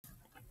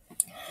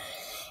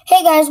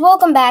Hey guys,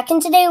 welcome back,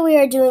 and today we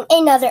are doing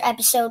another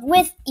episode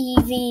with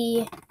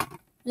Evie,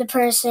 the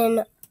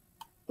person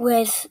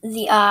with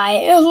the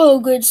eye. Hello,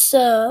 good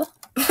sir.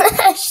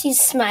 She's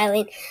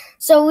smiling.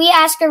 So we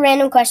ask her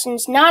random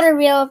questions, not a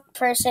real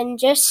person,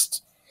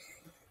 just...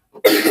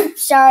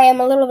 Sorry, I'm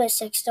a little bit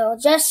sick still.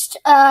 Just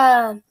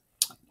a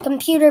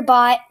computer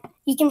bot.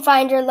 You can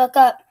find her, look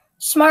up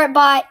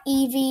SmartBot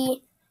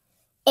Evie,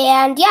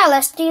 and yeah,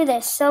 let's do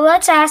this. So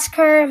let's ask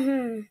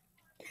her,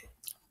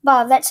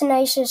 Bob, that's the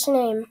nicest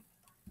name.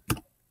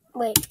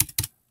 Wait.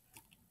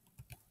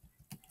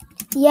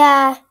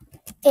 Yeah,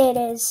 it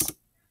is.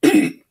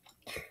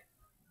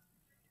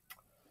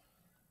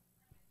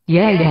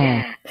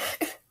 Yeah.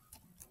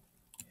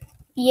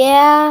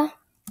 Yeah.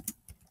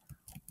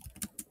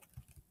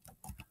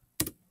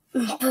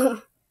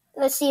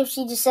 Let's see if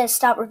she just says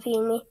stop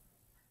repeating me.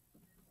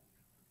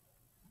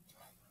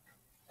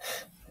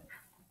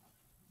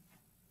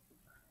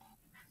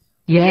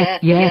 Yeah.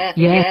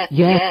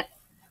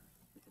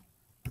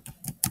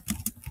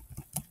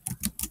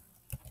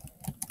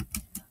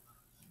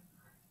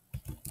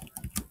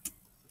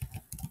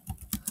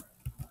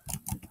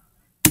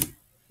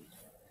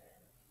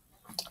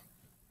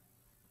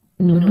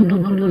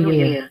 No,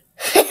 yeah.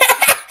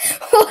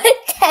 What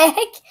the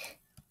heck?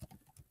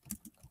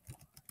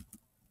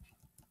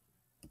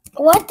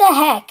 What the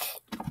heck?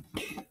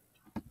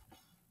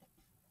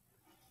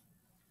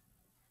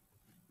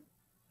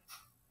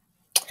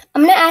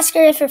 I'm gonna ask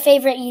her if her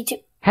favorite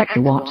YouTube Heck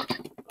what?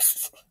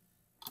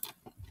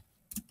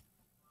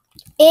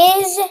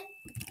 is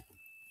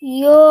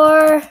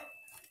your...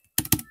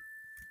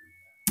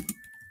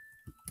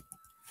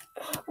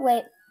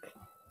 Wait.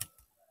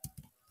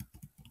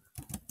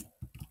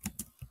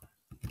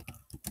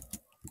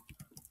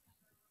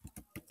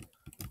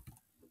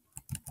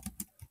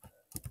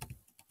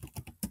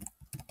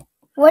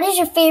 What is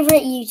your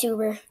favorite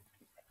YouTuber?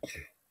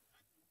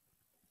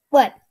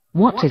 What?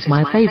 What is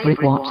my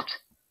favorite what?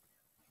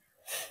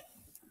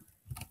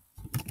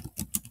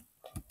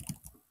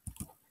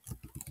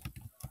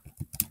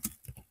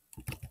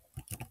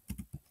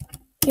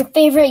 Your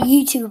favorite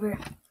YouTuber.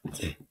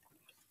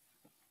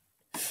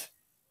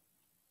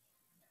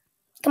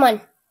 Come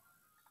on.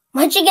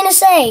 What you gonna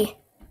say?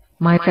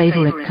 My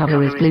favorite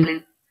color is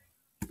blue.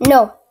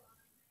 No.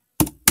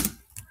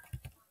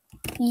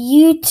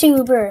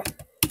 YouTuber.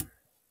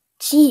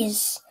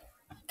 Jeez.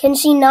 Can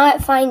she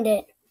not find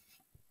it?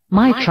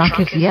 My truck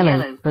is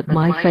yellow, but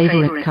my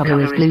favorite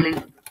color is blue.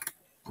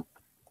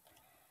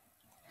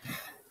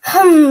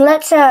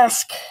 Let's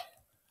ask.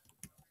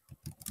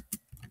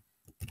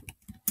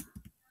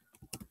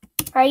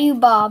 Are you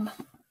Bob?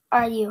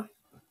 Are you?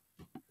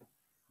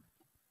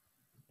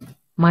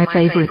 My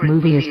favorite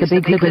movie is The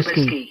Big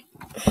Lebowski.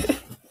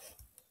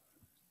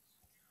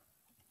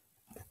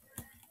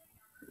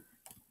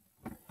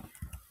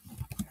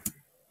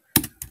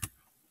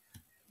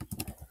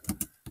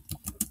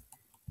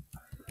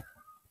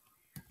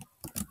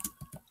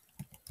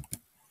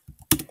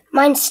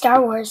 Mine's Star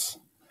Wars.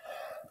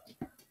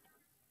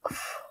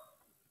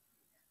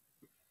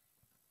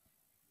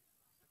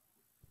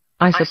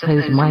 I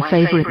suppose my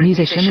favorite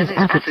musician is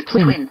Apat's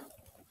twin.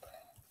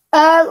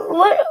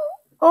 What?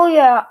 Oh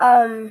yeah,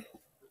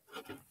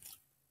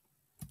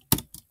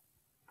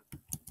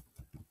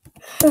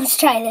 let's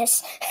try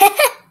this.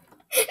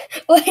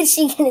 What is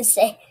she gonna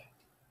say?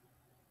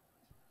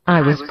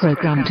 I was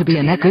programmed to be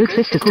an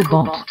egotistical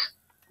bot.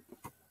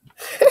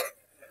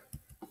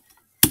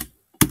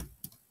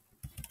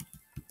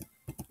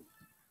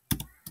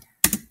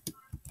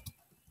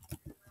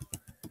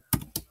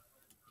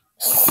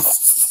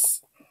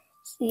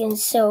 Being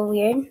so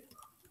weird.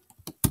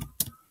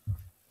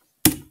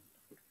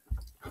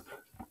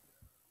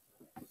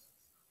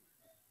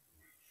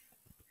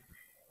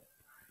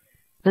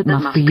 That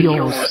must be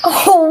yours.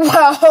 Oh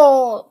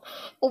wow!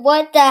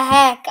 What the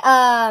heck?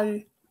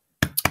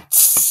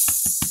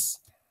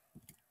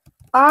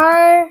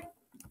 Are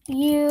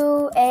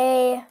you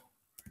a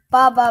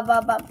Bob?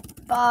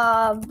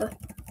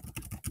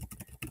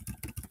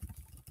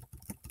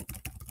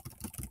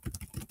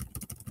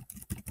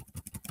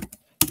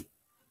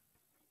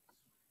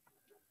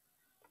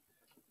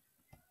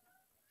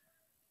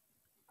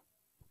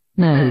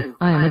 No,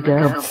 I am a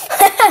girl.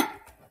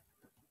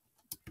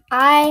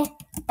 I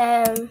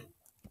am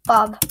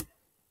Bob.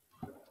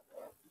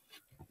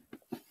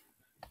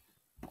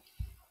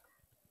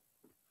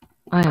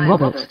 I am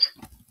Robert.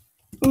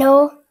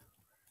 No.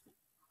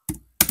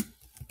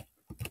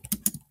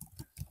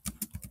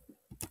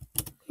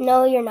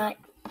 No, you're not.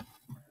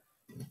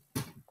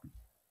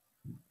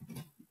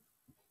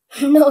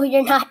 No,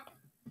 you're not.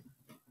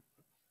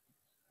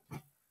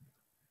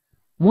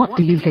 What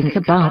do you think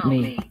about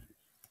me?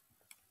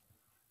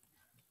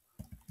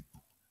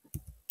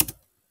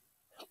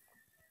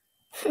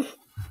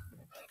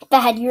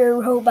 Bad, you're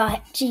a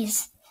robot.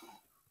 Jeez.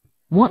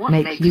 What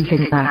makes you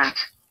think that?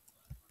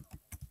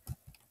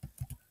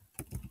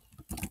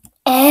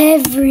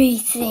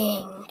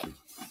 Everything.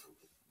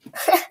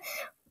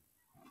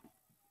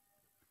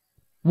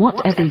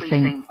 What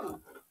everything?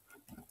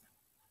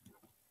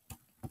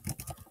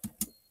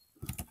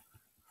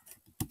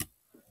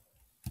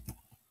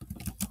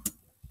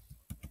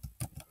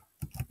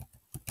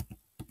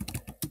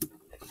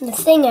 The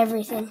thing,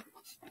 everything.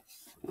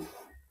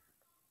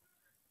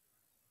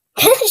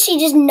 She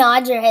just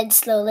nods her head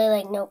slowly,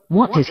 like, nope.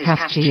 What is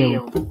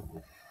Castile?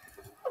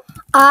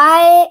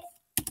 I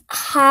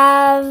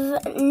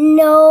have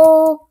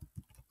no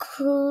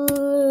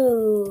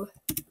clue.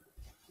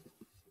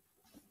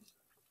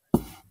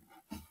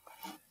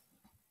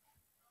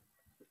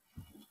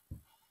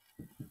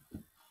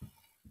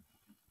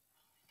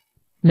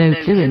 No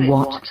clue in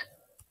what?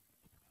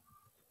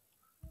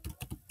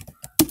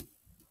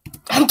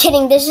 I'm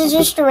kidding, this is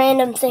just a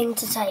random thing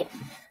to type.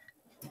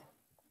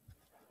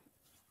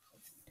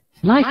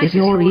 Life is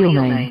your real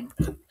name.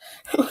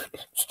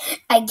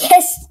 I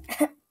guess,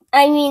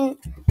 I mean,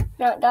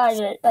 not God,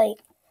 but like,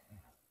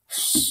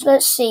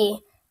 let's see.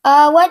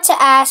 What to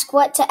ask.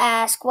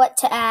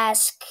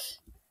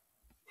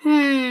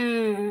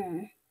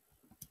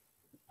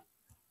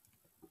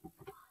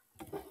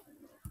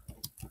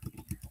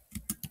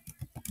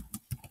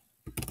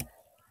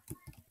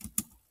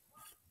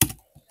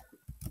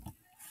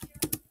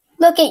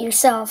 Look at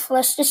yourself.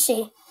 Let's just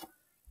see.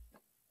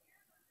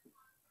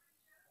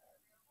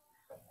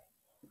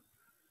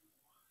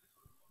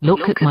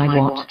 Look at my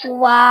what?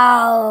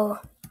 Wow.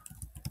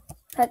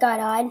 That got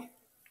odd.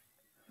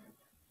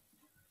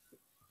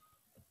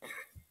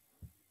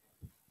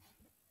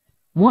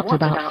 What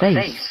about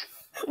face?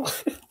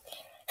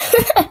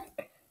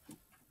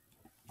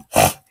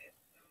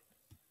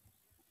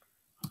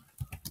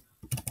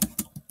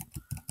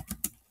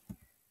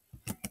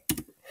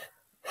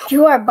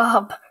 You are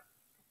Bob.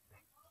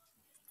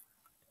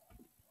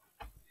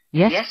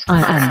 Yes,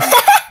 I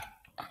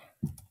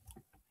am.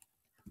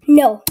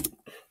 No.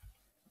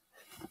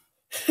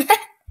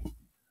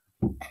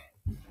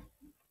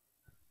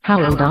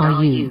 How old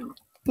are you?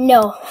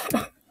 No.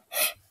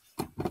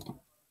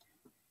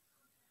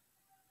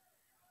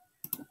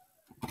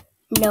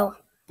 No.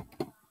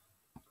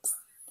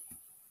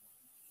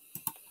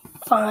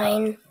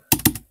 Fine.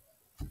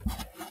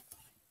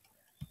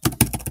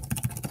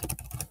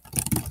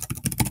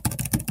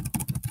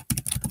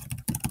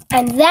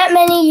 I'm that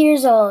many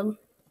years old.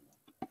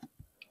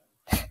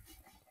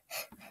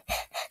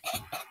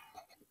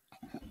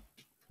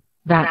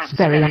 That's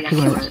very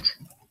accurate.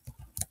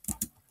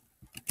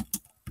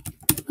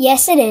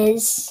 Yes, it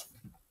is.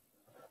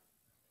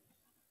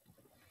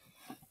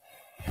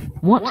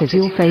 What is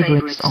your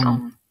favorite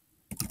song?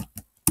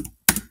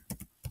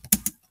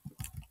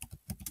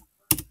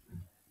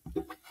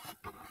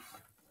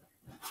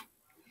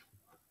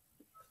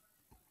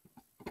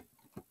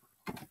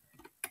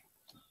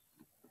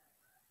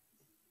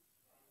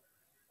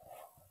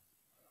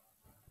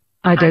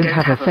 I don't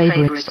have a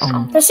favorite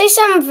song. Let's say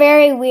something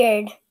very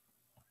weird.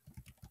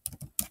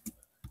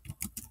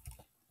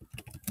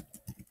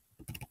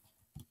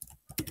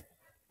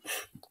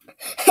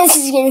 This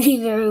is going to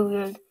be very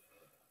weird.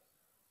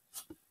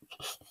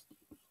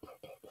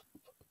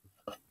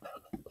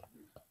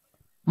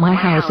 My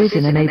house is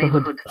in a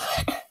neighborhood.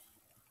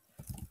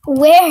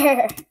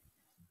 Where?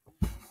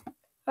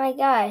 My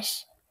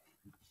gosh.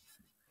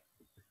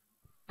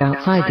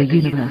 Outside the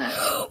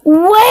universe.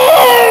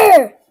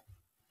 Where?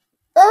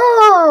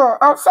 Oh,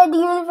 outside the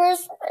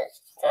universe?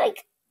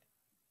 Like,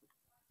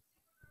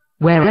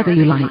 Wherever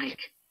you like.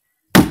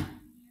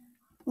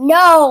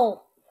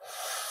 no.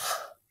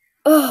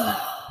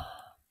 Ugh.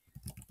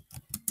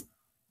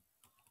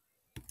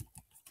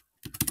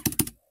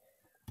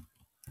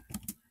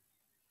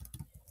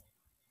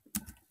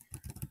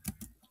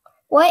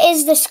 What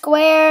is the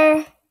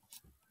square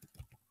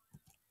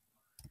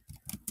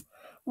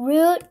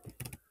root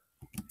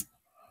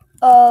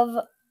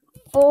of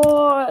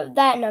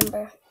that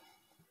number?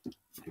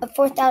 Of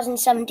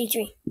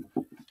 4,073.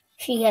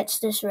 She gets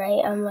this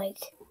right. I'm like...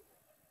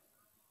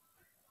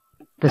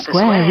 The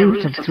square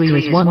root of 3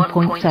 is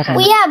 1.7.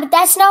 Well, yeah, but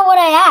that's not what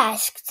I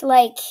asked.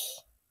 Like...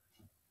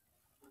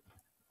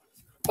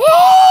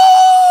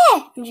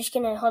 I'm just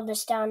gonna hold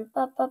this down.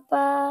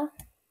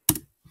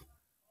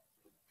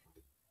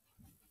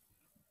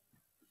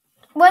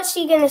 What's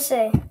she gonna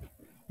say?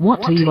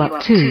 What are you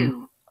up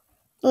to?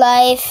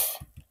 Life.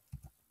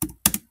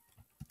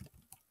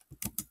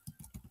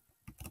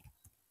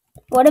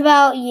 What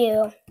about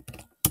you?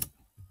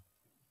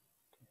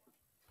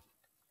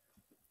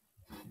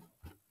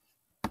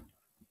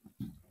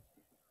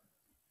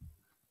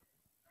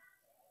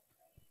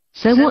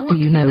 So what do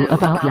you know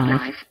about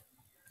life?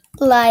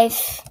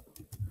 Life.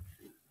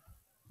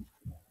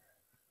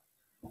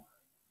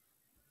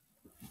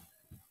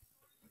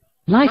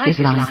 Life is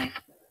life.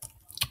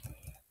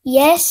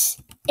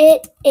 Yes,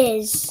 it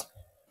is.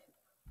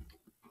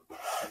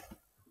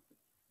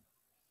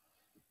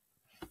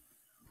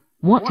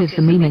 What is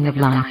the meaning of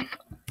life?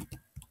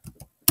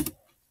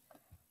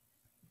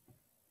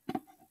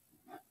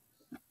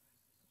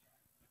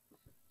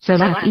 So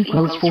life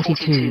equals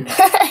 42.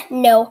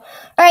 No.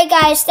 Alright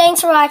guys,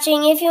 thanks for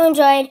watching. If you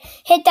enjoyed,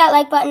 hit that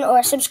like button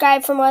or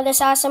subscribe for more of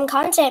this awesome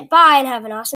content. Bye and have an awesome